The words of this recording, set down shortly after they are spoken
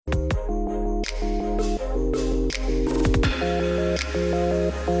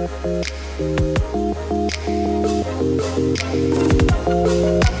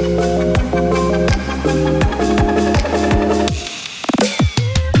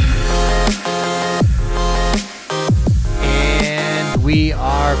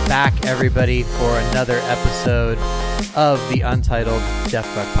back, everybody, for another episode of the Untitled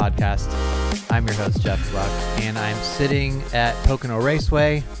Jeff Gluck Podcast. I'm your host, Jeff Gluck, and I'm sitting at Pocono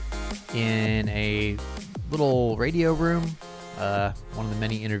Raceway in a little radio room, one of the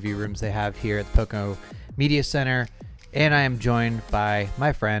many interview rooms they have here at the Pocono Media Center, and I am joined by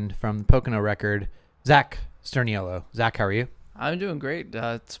my friend from the Pocono Record, Zach Sturniolo. Zach, how are you? I'm doing great.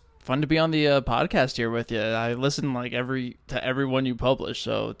 It's fun to be on the podcast here with you. I listen to every one you publish,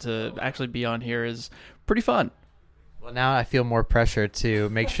 so to actually be on here is pretty fun. Well, now I feel more pressure to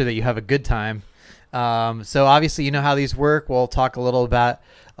make sure that you have a good time. So obviously, you know how these work. We'll talk a little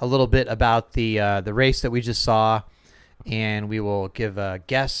bit about the race that we just saw, and we will give a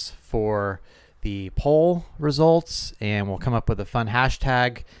guess for the poll results, and we'll come up with a fun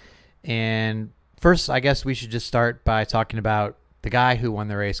hashtag. And first, I guess we should just start by talking about the guy who won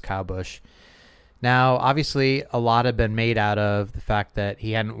the race, Kyle Busch. Now, obviously, a lot have been made out of the fact that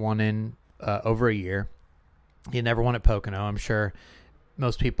he hadn't won in over a year. He had never won at Pocono. I'm sure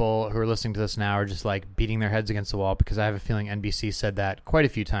most people who are listening to this now are just like beating their heads against the wall because I have a feeling NBC said that quite a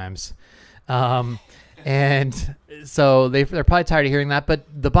few times. And so they're probably tired of hearing that. But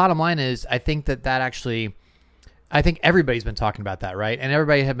the bottom line is I think I think everybody's been talking about that, right? And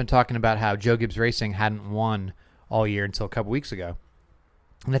everybody had been talking about how Joe Gibbs Racing hadn't won all year until a couple weeks ago.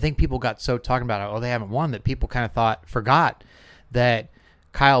 And I think people got so talking about, they haven't won, that people kind of forgot that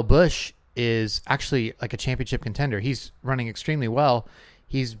Kyle Busch is actually like a championship contender. He's running extremely well.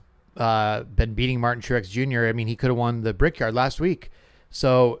 He's been beating Martin Truex Jr. I mean, he could have won the Brickyard last week.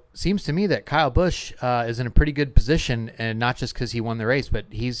 So seems to me that Kyle Busch is in a pretty good position, and not just because he won the race, but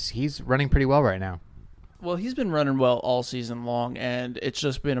he's running pretty well right now. Well, he's been running well all season long, and it's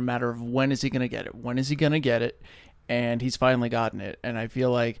just been a matter of when is he going to get it? When is he going to get it? And he's finally gotten it. And I feel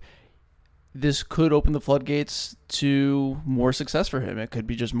like this could open the floodgates to more success for him. It could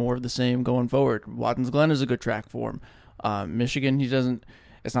be just more of the same going forward. Watkins Glen is a good track for him. Michigan,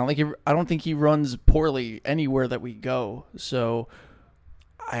 it's not like I don't think he runs poorly anywhere that we go. So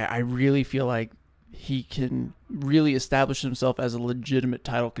I really feel like he can really establish himself as a legitimate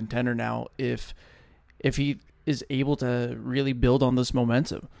title contender now if he is able to really build on this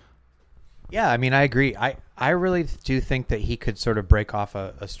momentum. Yeah, I mean, I agree. I really do think that he could sort of break off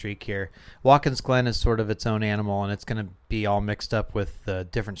a streak here. Watkins Glen is sort of its own animal, and it's going to be all mixed up with the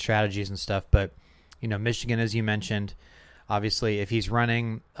different strategies and stuff. But, you know, Michigan, as you mentioned, obviously, if he's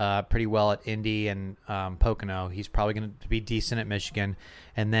running pretty well at Indy and Pocono, he's probably going to be decent at Michigan.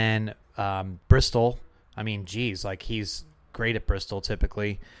 And then Bristol, I mean, geez, like he's great at Bristol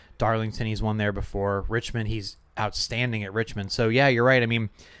typically. Darlington, he's won there before. Richmond, he's outstanding at Richmond. So, yeah, you're right. I mean,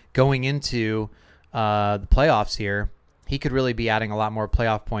 going into the playoffs here, he could really be adding a lot more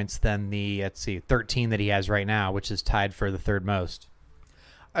playoff points than the 13 that he has right now, which is tied for the third most.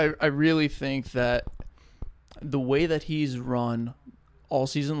 I really think that the way that he's run all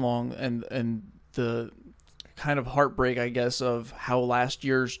season long and the kind of heartbreak, I guess, of how last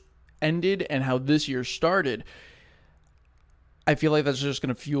year's ended and how this year started, I feel like that's just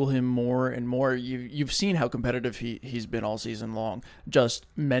going to fuel him more and more. You've seen how competitive he's been all season long, just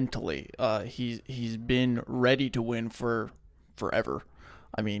mentally. He's been ready to win for forever.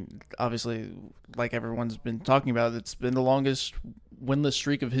 I mean, obviously, like everyone's been talking about, it's been the longest winless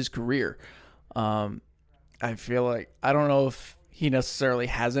streak of his career. I feel like, I don't know if he necessarily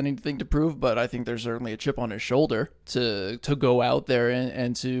has anything to prove, but I think there's certainly a chip on his shoulder to go out there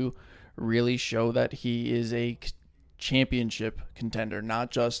and to really show that he is a championship contender, not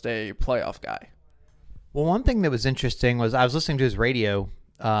just a playoff guy. Well, one thing that was interesting was I was listening to his radio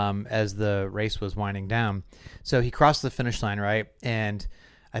as the race was winding down. So he crossed the finish line, right? And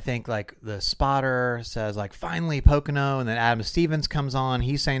I think like the spotter says like, finally Pocono, and then Adam Stevens comes on.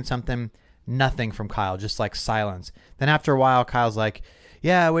 He's saying something, nothing from Kyle, just like silence. Then after a while, Kyle's like,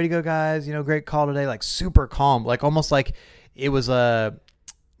 yeah, way to go, guys. You know, great call today. Like super calm, like almost like it was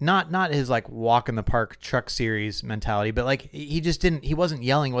not his like walk in the park truck series mentality, but like he wasn't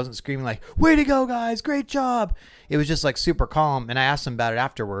yelling, wasn't screaming like, way to go, guys, great job. It was just like super calm. And I asked him about it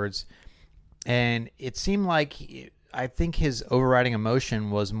afterwards, and it seemed like I think his overriding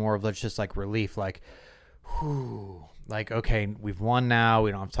emotion was more of just like relief, like, whew, like, okay, we've won now. We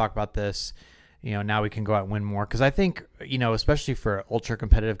don't have to talk about this. You know, now we can go out and win more. Because I think, you know, especially for an ultra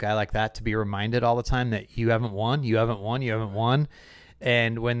competitive guy like that, to be reminded all the time that you haven't won.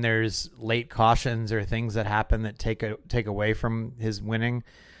 And when there's late cautions or things that happen that take away from his winning,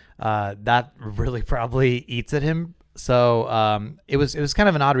 that really probably eats at him. So it was kind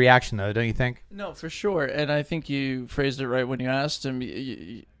of an odd reaction, though, don't you think? No, for sure. And I think you phrased it right when you asked him.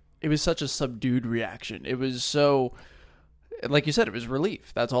 It was such a subdued reaction. It was so like you said, it was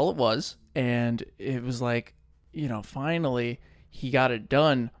relief. That's all it was. And it was like, finally he got it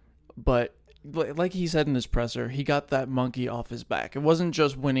done. But like he said in his presser, he got that monkey off his back. It wasn't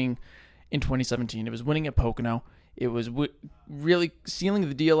just winning in 2017. It was winning at Pocono. It was really sealing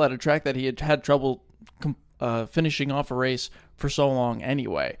the deal at a track that he had trouble finishing off a race for so long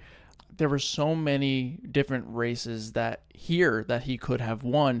anyway. There were so many different races that he could have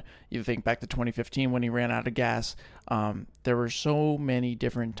won. You think back to 2015 when he ran out of gas. There were so many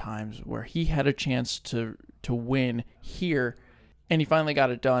different times where he had a chance to win here, and he finally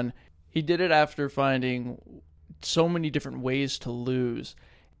got it done. He did it after finding so many different ways to lose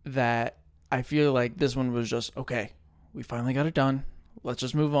that I feel like this one was just, okay, we finally got it done. Let's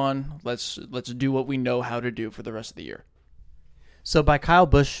just move on. Let's do what we know how to do for the rest of the year. So by Kyle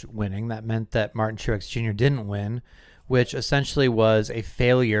Busch winning, that meant that Martin Truex Jr. didn't win, which essentially was a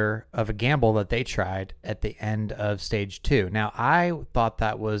failure of a gamble that they tried at the end of stage 2. Now, I thought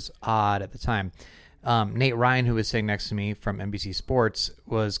that was odd at the time. Nate Ryan, who was sitting next to me from NBC Sports,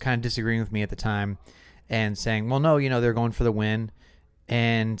 was kind of disagreeing with me at the time and saying, well, no, they're going for the win.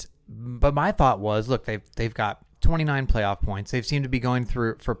 But my thought was, look, they've got 29 playoff points. They've seemed to be going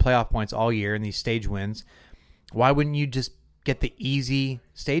through for playoff points all year in these stage wins. Why wouldn't you just get the easy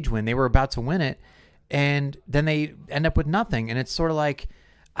stage win? They were about to win it, and then they end up with nothing. And it's sort of like,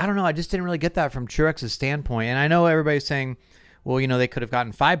 I don't know, I just didn't really get that from Truex's standpoint. And I know everybody's saying, well, they could have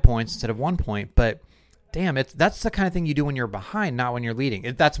gotten 5 points instead of 1 point, but damn, that's the kind of thing you do when you're behind, not when you're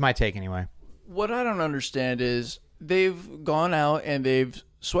leading. That's my take anyway. What I don't understand is they've gone out and they've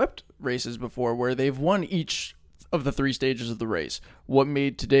swept races before where they've won each of the 3 stages of the race. What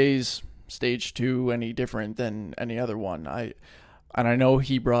made today's stage 2 any different than any other one? I know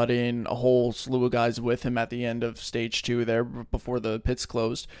he brought in a whole slew of guys with him at the end of stage 2 there before the pits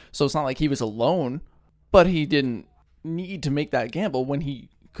closed. So it's not like he was alone, but he didn't need to make that gamble when he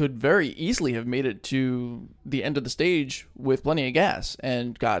could very easily have made it to the end of the stage with plenty of gas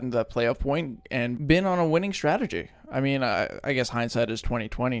and gotten the playoff point and been on a winning strategy. I mean, I guess hindsight is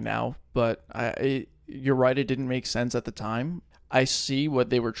 2020 now, but you're right, it didn't make sense at the time. I see what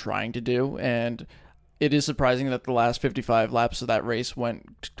they were trying to do, and it is surprising that the last 55 laps of that race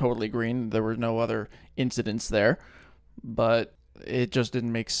went totally green. There were no other incidents there, but it just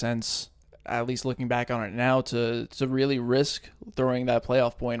didn't make sense, at least looking back on it now, to really risk throwing that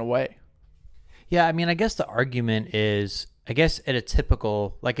playoff point away. Yeah, I mean, I guess the argument is, at a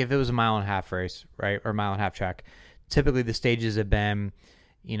typical, like if it was a 1.5 mile race, right, or 1.5 mile track, typically the stages have been,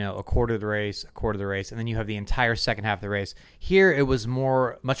 a quarter of the race, and then you have the entire second half of the race. Here, it was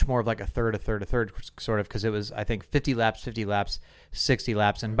much more of like a third, sort of, because it was, I think, 50 laps, 60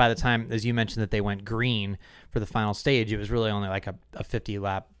 laps, and by the time, as you mentioned, that they went green for the final stage, it was really only like a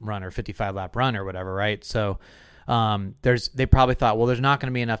 50-lap run or 55-lap run or whatever, right? So they probably thought, well, there's not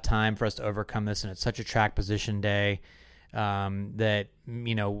going to be enough time for us to overcome this, and it's such a track position day that,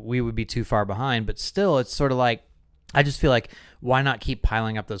 we would be too far behind. But still, it's sort of like, I just feel like, why not keep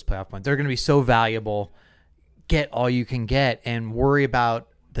piling up those playoff points? They're going to be so valuable. Get all you can get and worry about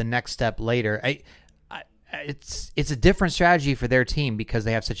the next step later. It's a different strategy for their team because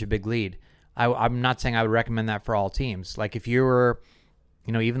they have such a big lead. I'm not saying I would recommend that for all teams. Like if you were,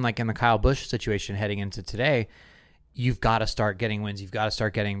 even like in the Kyle Busch situation heading into today, you've got to start getting wins. You've got to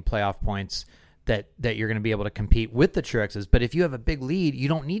start getting playoff points that you're going to be able to compete with the Truexes. But if you have a big lead, you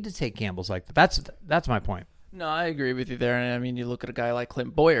don't need to take gambles like that. That's my point. No, I agree with you there. And I mean, you look at a guy like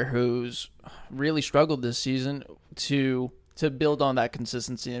Clint Boyer, who's really struggled this season to build on that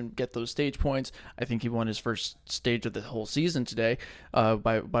consistency and get those stage points. I think he won his first stage of the whole season today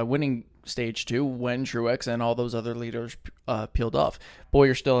by winning stage 2 when Truex and all those other leaders peeled off.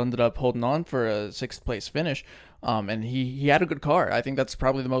 Boyer still ended up holding on for a 6th place finish, and he had a good car. I think that's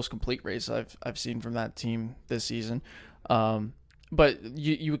probably the most complete race I've seen from that team this season. But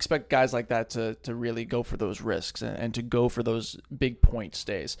you expect guys like that to really go for those risks and to go for those big point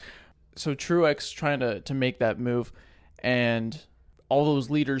stays. So Truex trying to make that move, and all those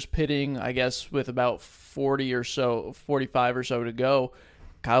leaders pitting, I guess, with about 45 or so to go.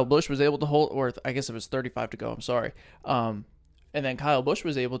 Kyle Busch was able to hold, or I guess it was 35 to go, I'm sorry. And then Kyle Busch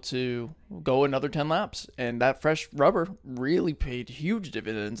was able to go another 10 laps, and that fresh rubber really paid huge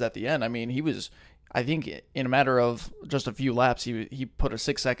dividends at the end. I mean, he was, I think in a matter of just a few laps, he put a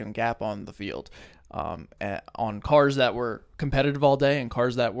 6-second gap on the field on cars that were competitive all day and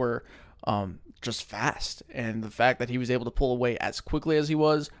cars that were just fast. And the fact that he was able to pull away as quickly as he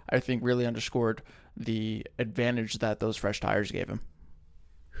was, I think really underscored the advantage that those fresh tires gave him.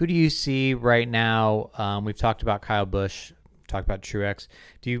 Who do you see right now? We've talked about Kyle Busch, talked about Truex.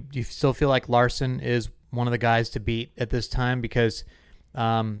 Do you still feel like Larson is one of the guys to beat at this time because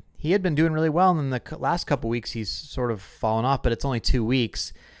he had been doing really well, and then the last couple weeks he's sort of fallen off, but it's only 2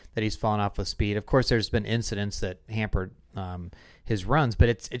 weeks that he's fallen off with speed. Of course, there's been incidents that hampered his runs, but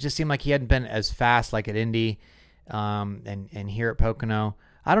it just seemed like he hadn't been as fast like at Indy and here at Pocono.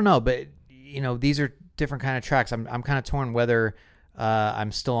 I don't know, but these are different kind of tracks. I'm kind of torn whether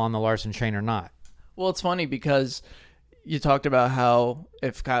I'm still on the Larson train or not. Well, it's funny because you talked about how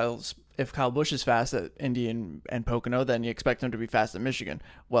if Kyle Busch is fast at Indy and Pocono, then you expect him to be fast at Michigan.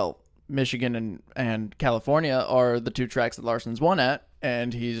 Well, Michigan and California are the 2 tracks that Larson's won at,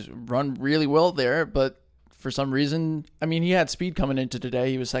 and he's run really well there, but for some reason, he had speed coming into today.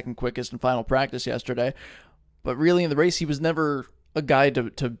 He was second quickest in final practice yesterday, but really in the race, he was never a guy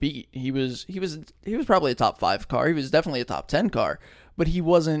to beat. He was probably a top 5 car. He was definitely a top 10 car, but he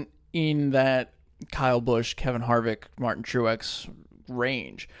wasn't in that Kyle Busch, Kevin Harvick, Martin Truex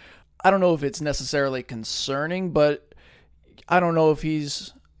range. I don't know if it's necessarily concerning, but I don't know if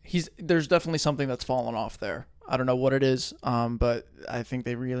there's definitely something that's fallen off there. I don't know what it is, but I think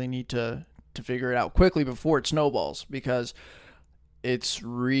they really need to figure it out quickly before it snowballs, because it's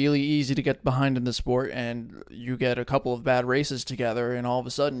really easy to get behind in the sport, and you get a couple of bad races together, and all of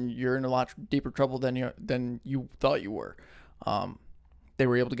a sudden you're in a lot deeper trouble than you thought you were. They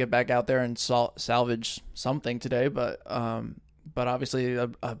were able to get back out there and salvage something today, but obviously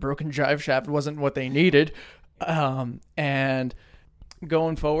a broken drive shaft wasn't what they needed. And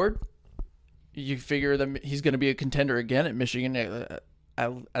going forward, you figure that he's going to be a contender again at Michigan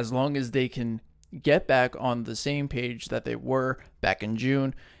as long as they can get back on the same page that they were back in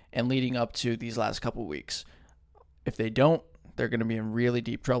June and leading up to these last couple weeks. If they don't, they're going to be in really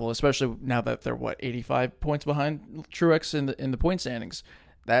deep trouble, especially now that they're 85 points behind Truex in the point standings.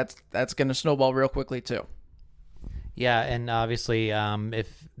 That's going to snowball real quickly too. Yeah, and obviously,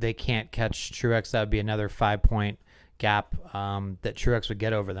 if they can't catch Truex, that would be another 5-point gap that Truex would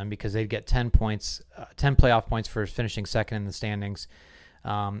get over them, because they'd get 10 points, 10 playoff points for finishing second in the standings.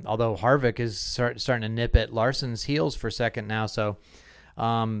 Although Harvick is starting to nip at Larson's heels for second now. So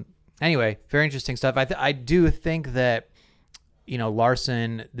anyway, very interesting stuff. I do think that,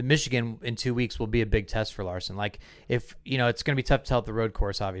 Larson, the Michigan in 2 weeks will be a big test for Larson. Like, if, it's going to be tough to tell at the road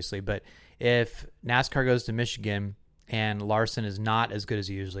course, obviously, but if NASCAR goes to Michigan and Larson is not as good as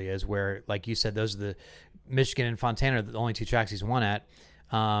he usually is, where, like you said, those are the Michigan and Fontana are the only 2 tracks he's won at,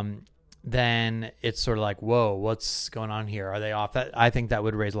 then it's sort of like, whoa, what's going on here? Are they off? I think that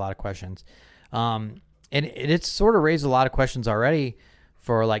would raise a lot of questions. And it's sort of raised a lot of questions already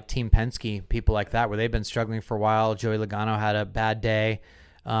for like Team Penske, people like that, where they've been struggling for a while. Joey Logano had a bad day.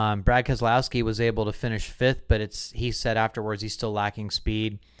 Brad Keselowski was able to finish 5th, but he said afterwards he's still lacking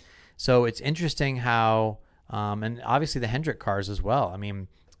speed. So it's interesting how, and obviously the Hendrick cars as well. I mean,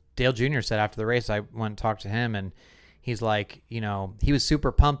 Dale Jr. said after the race, I went and talked to him, and he's like, he was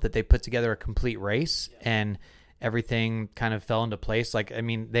super pumped that they put together a complete race and everything kind of fell into place. Like, I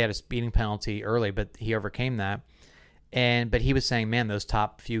mean, they had a speeding penalty early, but he overcame that. But he was saying, man, those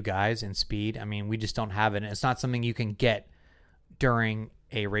top few guys in speed, I mean, we just don't have it. And it's not something you can get during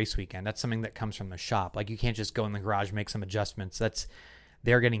a race weekend. That's something that comes from the shop. Like, you can't just go in the garage, make some adjustments.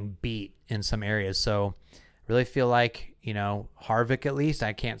 They're getting beat in some areas. So really feel like, Harvick, at least,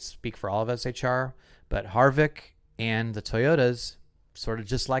 I can't speak for all of SHR, but Harvick and the Toyotas, sort of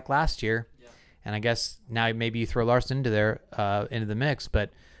just like last year. Yeah. And I guess now maybe you throw Larson into the mix,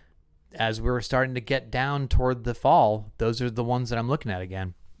 but as we're starting to get down toward the fall, those are the ones that I'm looking at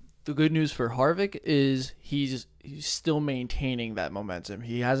again. The good news for Harvick is he's still maintaining that momentum.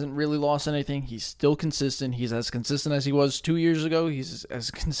 He hasn't really lost anything. He's still consistent. He's as consistent as he was 2 years ago. He's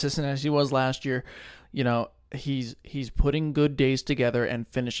as consistent as he was last year. He's putting good days together and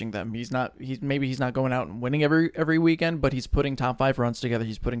finishing them. He's not going out and winning every weekend, but he's putting top 5 runs together.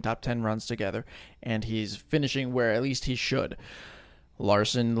 He's putting top 10 runs together, and he's finishing where at least he should.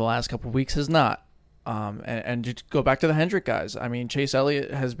 Larson the last couple of weeks has not. And to go back to the Hendrick guys, I mean, Chase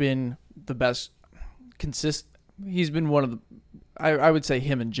Elliott has been the best he's been one of the, I would say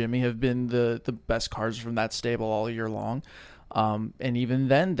him and Jimmy have been the best cars from that stable all year long. And even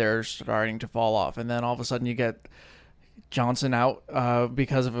then they're starting to fall off. And then all of a sudden you get Johnson out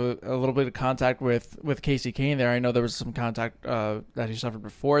because of a little bit of contact with Casey Kane there. I know there was some contact that he suffered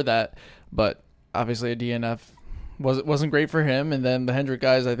before that, but obviously a DNF wasn't great for him. And then the Hendrick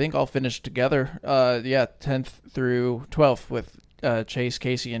guys, I think, all finished together 10th through 12th with Chase,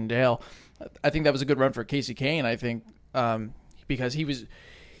 Casey, and Dale. I think that was a good run for Casey Kane, I think, because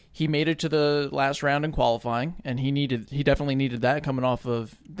he made it to the last round in qualifying, and he definitely needed that coming off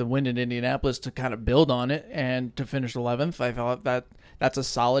of the win in Indianapolis to kind of build on it and to finish 11th. I thought that's a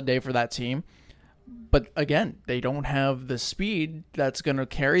solid day for that team. But again, they don't have the speed that's going to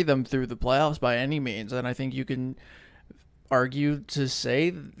carry them through the playoffs by any means. And I think you can argue to say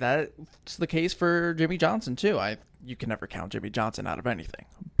that's the case for Jimmy Johnson too. You can never count Jimmy Johnson out of anything.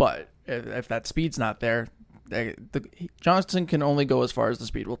 But if that speed's not there, Johnson can only go as far as the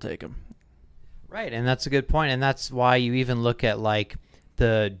speed will take him. Right, and that's a good point. And that's why you even look at like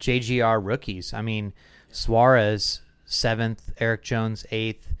the JGR rookies. I mean, Suarez 7th, Eric Jones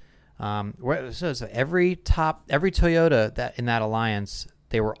 8th. So every Toyota that in that alliance,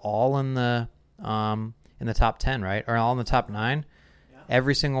 they were all in the top 10, right? Or all in the top 9. Yeah.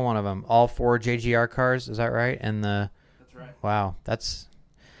 Every single one of them, all 4 JGR cars. Is that right? That's right. Wow, it's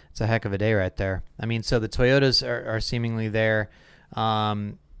a heck of a day right there. I mean, so the Toyotas are seemingly there.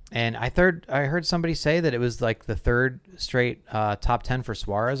 And I heard somebody say that it was like the 3rd straight top 10 for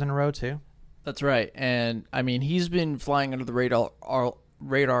Suarez in a row too. That's right. And I mean, he's been flying under the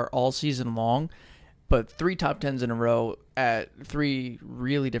radar all season long, but 3 top 10s in a row at 3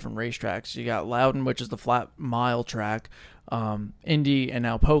 really different racetracks. You got Loudon, which is the flat mile track, Indy, and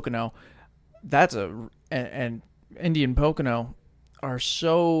now Pocono. And Indy and Pocono are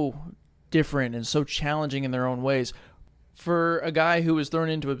so different and so challenging in their own ways. For a guy who was thrown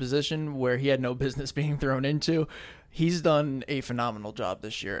into a position where he had no business being thrown into, he's done a phenomenal job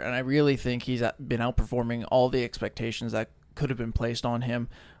this year, and I really think he's been outperforming all the expectations that could have been placed on him.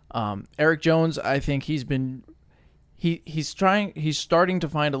 Eric Jones, I think he's starting to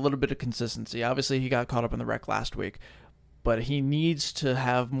find a little bit of consistency. Obviously, he got caught up in the wreck last week, but he needs to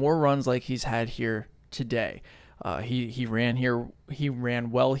have more runs like he's had here today. He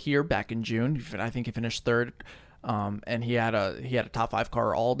ran well here back in June. I think he finished 3rd, and he had a top 5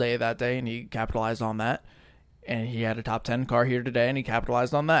 car all day that day, and he capitalized on that. And he had a top 10 car here today, and he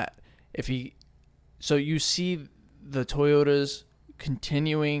capitalized on that. So you see the Toyotas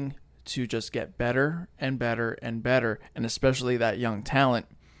continuing to just get better and better and better, and especially that young talent,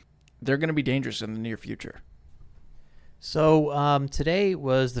 they're going to be dangerous in the near future. So today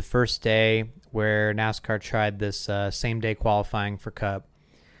was the first day where NASCAR tried this same-day qualifying for Cup.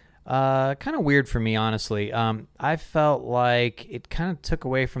 Kind of weird for me, honestly. I felt like it kind of took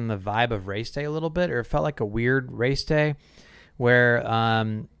away from the vibe of race day a little bit, or it felt like a weird race day where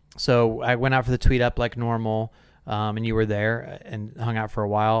so I went out for the tweet up like normal, and you were there and hung out for a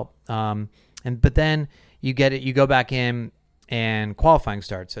while. But then you go back in and qualifying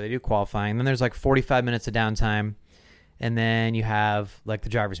starts. So they do qualifying. Then there's like 45 minutes of downtime, and then you have like the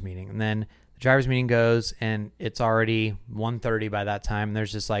drivers meeting, and then the drivers meeting goes, and it's already 1:30 by that time. And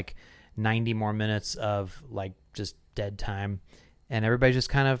there's just like 90 more minutes of like just dead time, and everybody's just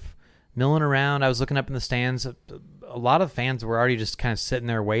kind of milling around. I was looking up in the stands. A lot of fans were already just kind of sitting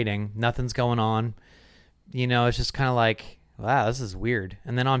there waiting. Nothing's going on. It's just kind of like, wow, this is weird.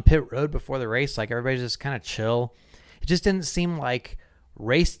 And then on pit road before the race, like everybody's just kind of chill. It just didn't seem like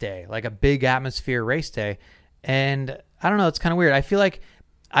race day, like a big atmosphere race day. And I don't know, it's kind of weird. I feel like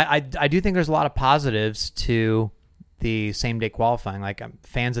I do think there's a lot of positives to the same day qualifying. Like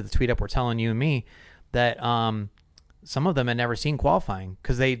fans of the tweet up were telling you and me that some of them had never seen qualifying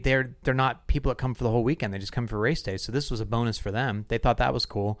because they're not people that come for the whole weekend. They just come for race day. So this was a bonus for them. They thought that was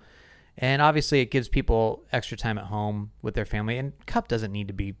cool. And obviously it gives people extra time at home with their family. And Cup doesn't need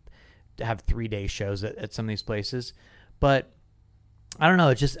to have 3-day shows at some of these places. But I don't know.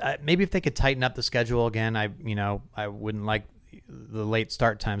 It's just maybe if they could tighten up the schedule again, I wouldn't like the late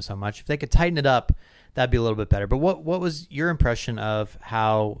start time so much. If they could tighten it up, that'd be a little bit better. But what was your impression of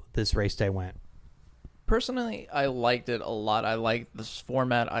how this race day went? Personally, I liked it a lot. I liked this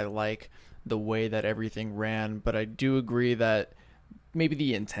format. I like the way that everything ran. But I do agree that maybe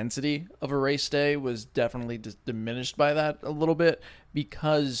the intensity of a race day was definitely diminished by that a little bit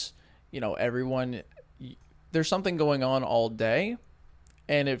because, everyone, there's something going on all day,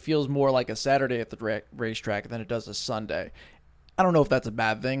 and it feels more like a Saturday at the racetrack than it does a Sunday. I don't know if that's a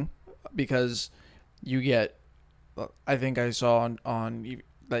bad thing because you get, I think I saw on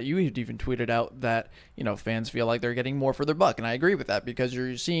that you had even tweeted out that, fans feel like they're getting more for their buck. And I agree with that because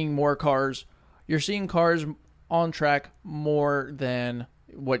you're seeing more cars. You're seeing cars on track more than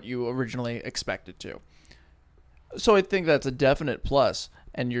what you originally expected to. So I think that's a definite plus.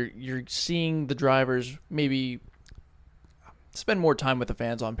 And you're seeing the drivers maybe spend more time with the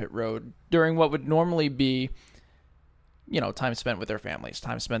fans on pit road during what would normally be, time spent with their families,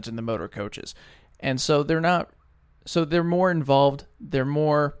 time spent in the motor coaches. And so they're more involved. There's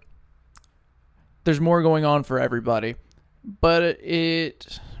more going on for everybody. But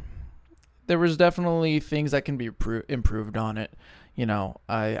there was definitely things that can be improved on it.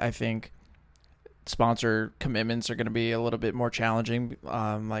 I think sponsor commitments are going to be a little bit more challenging.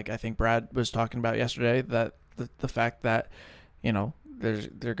 Like I think Brad was talking about yesterday, that the fact that,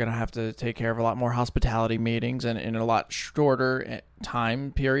 they're going to have to take care of a lot more hospitality meetings and in a lot shorter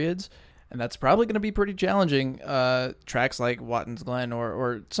time periods. And that's probably going to be pretty challenging. Tracks like Watkins Glen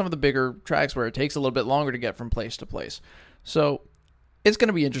or some of the bigger tracks where it takes a little bit longer to get from place to place. So it's going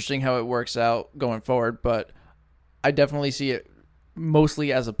to be interesting how it works out going forward, but I definitely see it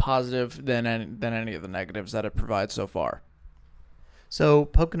mostly as a positive than any of the negatives that it provides so far. So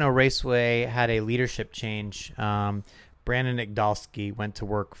Pocono Raceway had a leadership change. Brandon Igdalski went to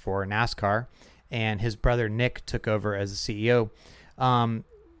work for NASCAR, and his brother Nick took over as the CEO.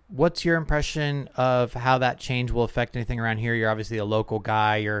 What's your impression of how that change will affect anything around here? You're obviously a local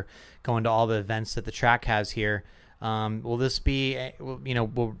guy. You're going to all the events that the track has here. Will this be,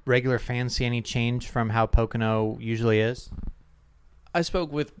 will regular fans see any change from how Pocono usually is? I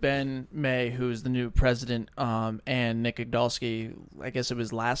spoke with Ben May, who's the new president, and Nick Igdalski, I guess it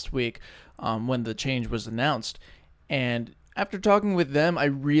was last week when the change was announced. And after talking with them, I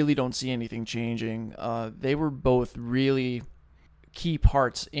really don't see anything changing. They were both really key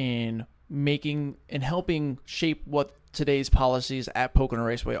parts in making and helping shape what today's policies at Pocono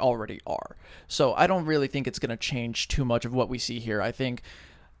Raceway already are. So I don't really think it's going to change too much of what we see here. I think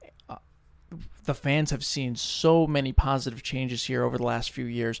the fans have seen so many positive changes here over the last few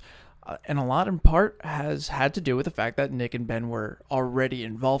years, and a lot in part has had to do with the fact that Nick and Ben were already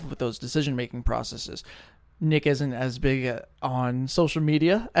involved with those decision-making processes. Nick isn't as big on social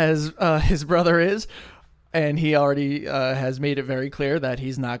media as his brother is, and he already has made it very clear that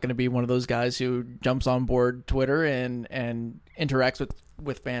he's not going to be one of those guys who jumps on board Twitter and interacts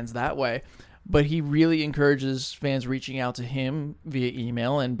with fans that way. But he really encourages fans reaching out to him via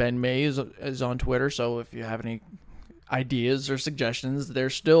email, and Ben May is on Twitter, so if you have any ideas or suggestions, they're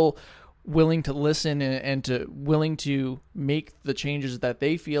still willing to listen and willing to make the changes that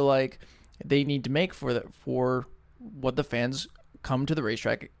they feel like they need to make for what the fans come to the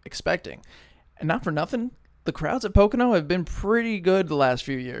racetrack expecting. And not for nothing, the crowds at Pocono have been pretty good the last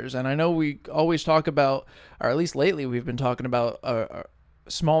few years. And I know we always talk about, or at least lately we've been talking about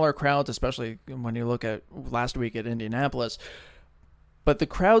smaller crowds, especially when you look at last week at Indianapolis. But the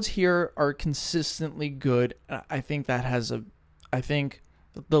crowds here are consistently good. I think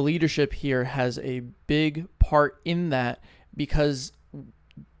the leadership here has a big part in that because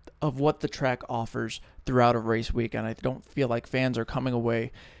of what the track offers throughout a race week. And I don't feel like fans are coming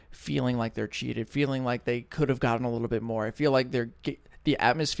away feeling like they're cheated, feeling like they could have gotten a little bit more. I feel like the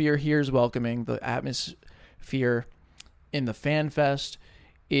atmosphere here is welcoming. The atmosphere in the Fan Fest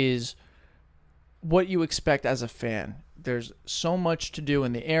is what you expect as a fan. There's so much to do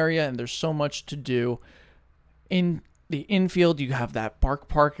in the area, and there's so much to do in the infield. You have that bark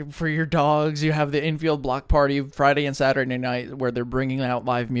park for your dogs. You have the infield block party Friday and Saturday night where they're bringing out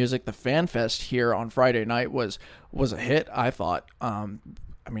live music. The Fan Fest here on Friday night was a hit, I thought.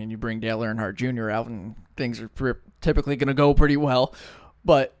 You bring Dale Earnhardt Jr. out and things are typically going to go pretty well.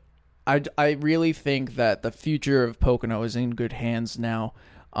 But I really think that the future of Pocono is in good hands now,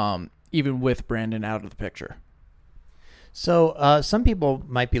 even with Brandon out of the picture. So some people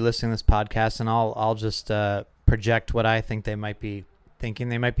might be listening to this podcast, and I'll just project what I think they might be thinking.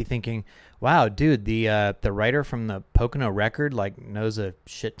 They might be thinking, wow, dude, the writer from the Pocono Record knows a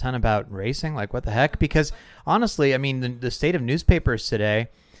shit ton about racing. What the heck? Because honestly, the state of newspapers today,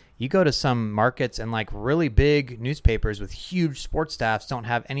 you go to some markets and really big newspapers with huge sports staffs don't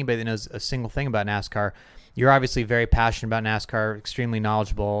have anybody that knows a single thing about NASCAR. You're obviously very passionate about NASCAR, extremely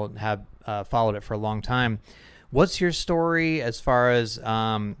knowledgeable, have followed it for a long time. What's your story as far as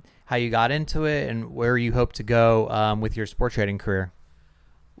how you got into it and where you hope to go with your sports writing career?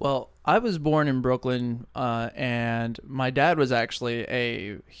 Well, I was born in Brooklyn, and my dad was actually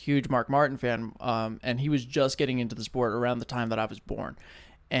a huge Mark Martin fan, and he was just getting into the sport around the time that I was born,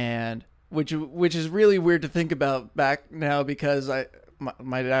 and which is really weird to think about back now because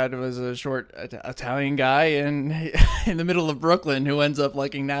my dad was a short Italian guy in the middle of Brooklyn who ends up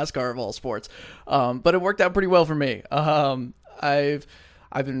liking NASCAR of all sports, but it worked out pretty well for me. I've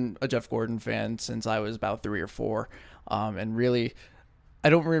been a Jeff Gordon fan since I was about 3 or 4, and really, I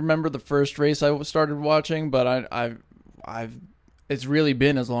don't remember the first race I started watching, but I've it's really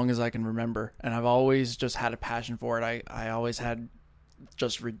been as long as I can remember, and I've always just had a passion for it. I always had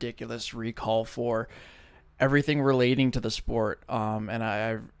just ridiculous recall for everything relating to the sport. And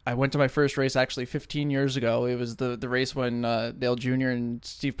I went to my first race actually 15 years ago. It was the race when Dale Jr. and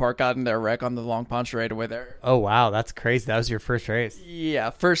Steve Park got in their wreck on the Long Pond straightaway there. Oh, wow. That's crazy. That was your first race. Yeah,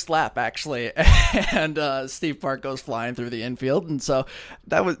 first lap, actually. And Steve Park goes flying through the infield. And so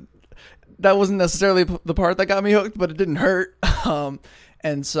that wasn't necessarily the part that got me hooked, but it didn't hurt.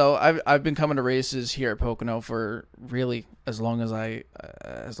 And so I've been coming to races here at Pocono for really as long as I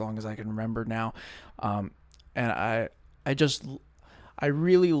can remember now. And I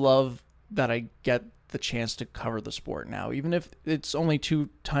really love that I get the chance to cover the sport now, even if it's only 2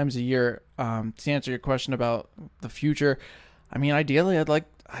 times a year. To answer your question about the future, I mean, ideally, I'd like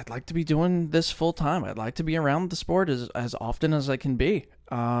to be doing this full time. I'd like to be around the sport as often as I can be.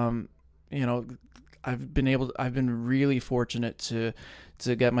 I've been really fortunate to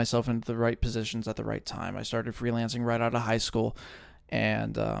get myself into the right positions at the right time. I started freelancing right out of high school,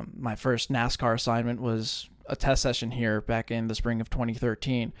 and my first NASCAR assignment was a test session here back in the spring of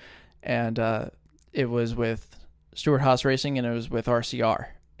 2013, and it was with Stewart Haas Racing, and it was with RCR.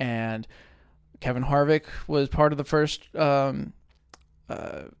 And Kevin Harvick was part of the first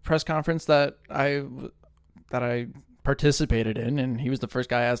press conference that I participated in, and he was the first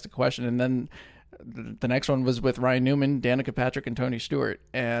guy I asked a question. And then the next one was with Ryan Newman, Danica Patrick, and Tony Stewart.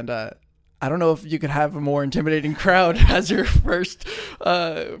 And I don't know if you could have a more intimidating crowd as your first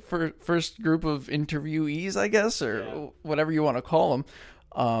group of interviewees, I guess, or whatever you want to call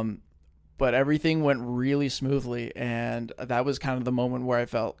them. But everything went really smoothly, and that was kind of the moment where I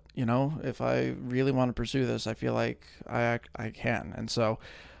felt, if I really want to pursue this, I feel like I can. And so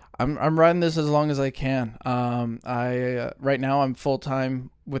I'm riding this as long as I can. Right now I'm full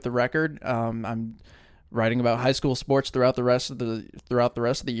time with the Record. I'm writing about high school sports throughout the rest of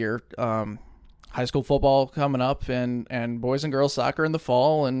the year. High school football coming up, and boys and girls soccer in the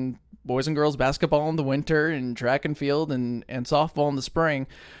fall, and boys and girls basketball in the winter, and track and field and softball in the spring.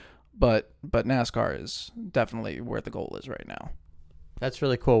 But NASCAR is definitely where the goal is right now. That's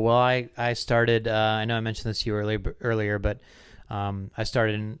really cool. Well, I started, I know I mentioned this to you earlier, but I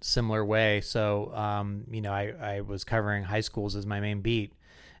started in a similar way. So, I was covering high schools as my main beat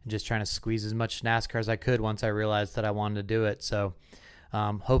and just trying to squeeze as much NASCAR as I could once I realized that I wanted to do it. So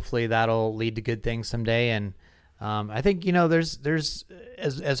hopefully that'll lead to good things someday. And I think, there's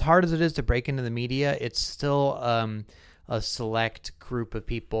as hard as it is to break into the media, it's still a select group of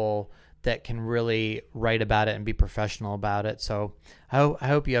people that can really write about it and be professional about it. So I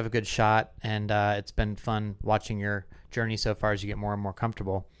hope you have a good shot, and it's been fun watching your journey so far as you get more and more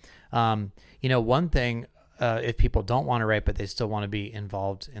comfortable. One thing, if people don't want to write but they still want to be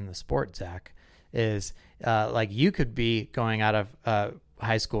involved in the sport, Zach, is you could be going out of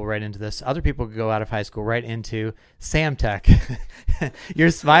high school right into this. Other people could go out of high school right into Samtech.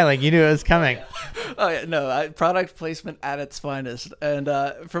 You're smiling. You knew it was coming. Oh yeah, no, product placement at its finest. And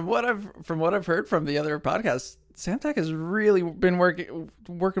from what I've heard from the other podcasts, Samtech has really been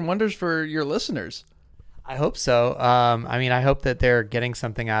working wonders for your listeners. I hope so. I hope that they're getting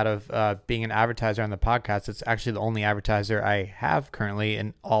something out of being an advertiser on the podcast. It's actually the only advertiser I have currently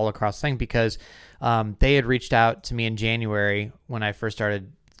in all across thing, because they had reached out to me in January when I first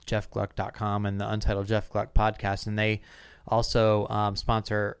started JeffGluck.com and the Untitled Jeff Gluck podcast. And they also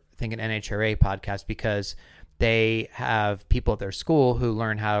sponsor, I think, an NHRA podcast, because they have people at their school who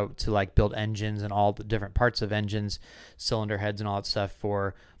learn how to build engines and all the different parts of engines, cylinder heads and all that stuff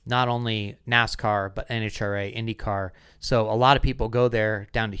for not only NASCAR, but NHRA, IndyCar. So a lot of people go there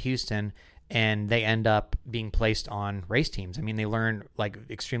down to Houston, and they end up being placed on race teams. I mean, they learn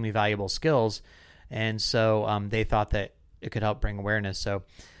extremely valuable skills. And so they thought that it could help bring awareness. So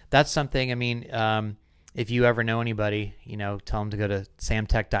that's something. If you ever know anybody, tell them to go to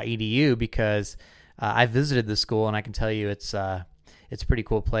samtech.edu, because I visited the school, and I can tell you it's a pretty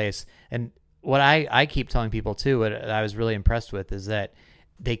cool place. And what I keep telling people too, what I was really impressed with, is that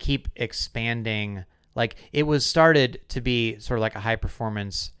they keep expanding. It was started to be sort of like a high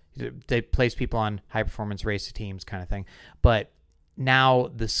performance, they place people on high performance race teams kind of thing. But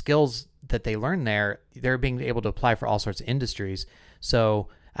now the skills that they learn there, they're being able to apply for all sorts of industries. So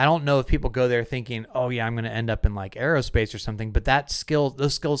I don't know if people go there thinking, oh yeah, I'm going to end up in aerospace or something, but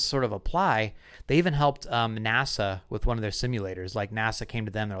those skills sort of apply. They even helped NASA with one of their simulators. NASA came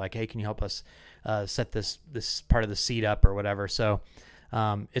to them, they're like, hey, can you help us set this part of the seat up or whatever? So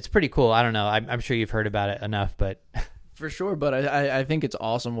it's pretty cool. I don't know. I'm sure you've heard about it enough, but for sure. But I think it's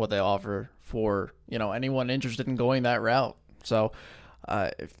awesome what they offer for, anyone interested in going that route. So,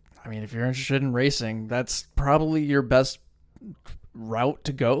 if you're interested in racing, that's probably your best route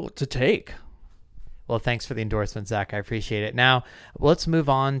to take. Well, thanks for the endorsement, Zach. I appreciate it. Now, let's move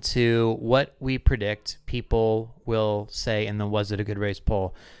on to what we predict people will say in the Was It a Good Race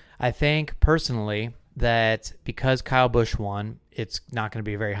poll. I think personally that because Kyle Busch won, it's not going to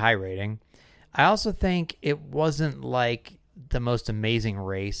be a very high rating. I also think it wasn't the most amazing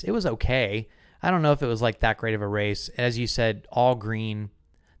race. It was okay. I don't know if it was that great of a race. As you said, all green.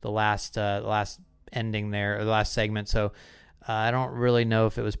 the last ending there, or the last segment. So I don't really know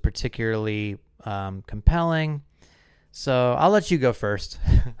if it was particularly compelling. So I'll let you go first.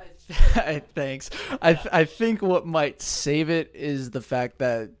 Thanks. I think what might save it is the fact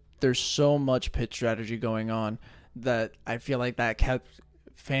that there's so much pit strategy going on that I feel like that kept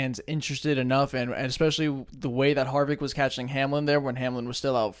fans interested enough, and especially the way that Harvick was catching Hamlin there when Hamlin was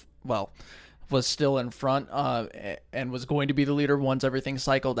still out, was still in front, and was going to be the leader once everything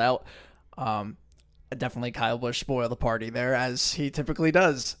cycled out. Definitely Kyle Busch spoiled the party there, as he typically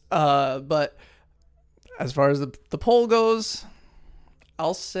does. But as far as the poll goes,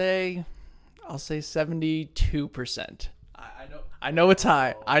 I'll say 72%. I know it's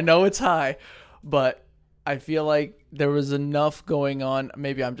high, but I feel like there was enough going on.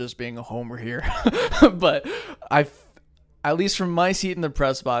 Maybe I'm just being a homer here, but at least from my seat in the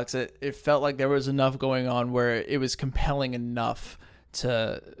press box, it felt like there was enough going on where it was compelling enough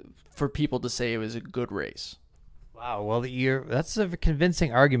for people to say it was a good race. Wow, well, that's a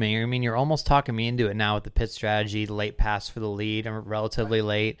convincing argument. I mean, you're almost talking me into it now with the pit strategy, the late pass for the lead, and relatively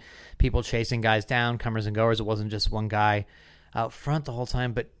late, people chasing guys down, comers and goers. It wasn't just one guy out front the whole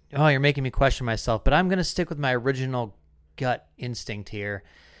time. But, you're making me question myself. But I'm going to stick with my original gut instinct here,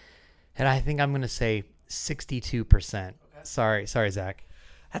 and I think I'm going to say 62%. Okay. Sorry, Zach.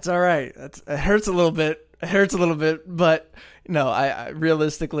 That's all right. It hurts a little bit. But no, I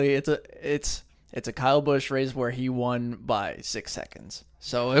realistically, it's a Kyle Busch race where he won by 6 seconds.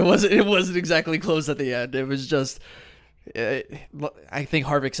 So it wasn't exactly close at the end. It was just, I think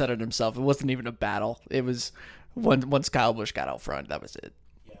Harvick said it himself. It wasn't even a battle. It was once Kyle Busch got out front, that was it.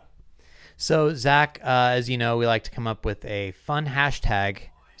 Yeah. So Zach, as you know, we like to come up with a fun hashtag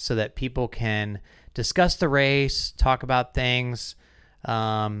so that people can discuss the race, talk about things,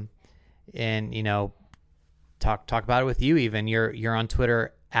 and talk about it with you. Even you're on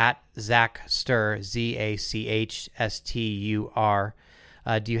Twitter at Zach Stur, ZACHSTUR.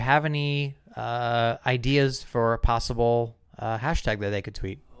 Do you have any ideas for a possible hashtag that they could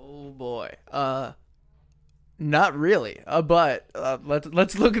tweet? Oh boy, not really. But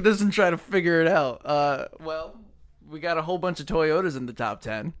let's look at this and try to figure it out. Well, we got a whole bunch of Toyotas in the top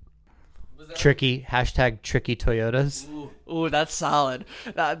 10. Tricky Toyotas. Ooh, that's solid.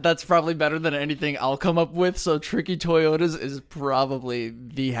 That's probably better than anything I'll come up with. So tricky Toyotas is probably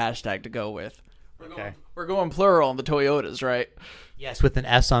the hashtag to go with. We're going plural on the Toyotas, right? Yes, with an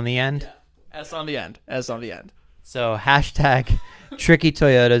S on the end. Yeah. S on the end. So hashtag tricky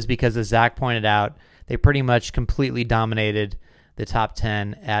Toyotas, because as Zach pointed out, they pretty much completely dominated the top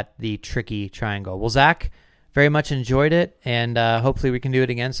 10 at the tricky triangle. Well, Zach, very much enjoyed it, and hopefully we can do it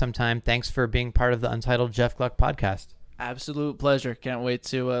again sometime. Thanks for being part of the Untitled Jeff Gluck podcast. Absolute pleasure. Can't wait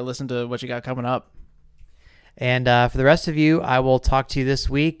to listen to what you got coming up. And for the rest of you, I will talk to you this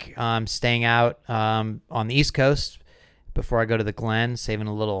week. I'm staying out on the East Coast before I go to the Glen, saving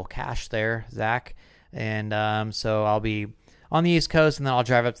a little cash there, Zach. And so I'll be on the East Coast, and then I'll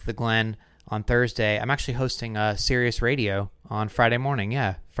drive up to the Glen on Thursday. I'm actually hosting Sirius Radio on Friday morning,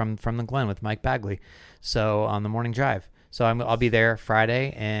 from the Glen with Mike Bagley. So on the morning drive. So I'll be there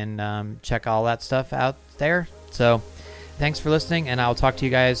Friday and check all that stuff out there. So thanks for listening, and I'll talk to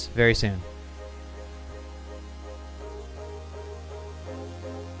you guys very soon.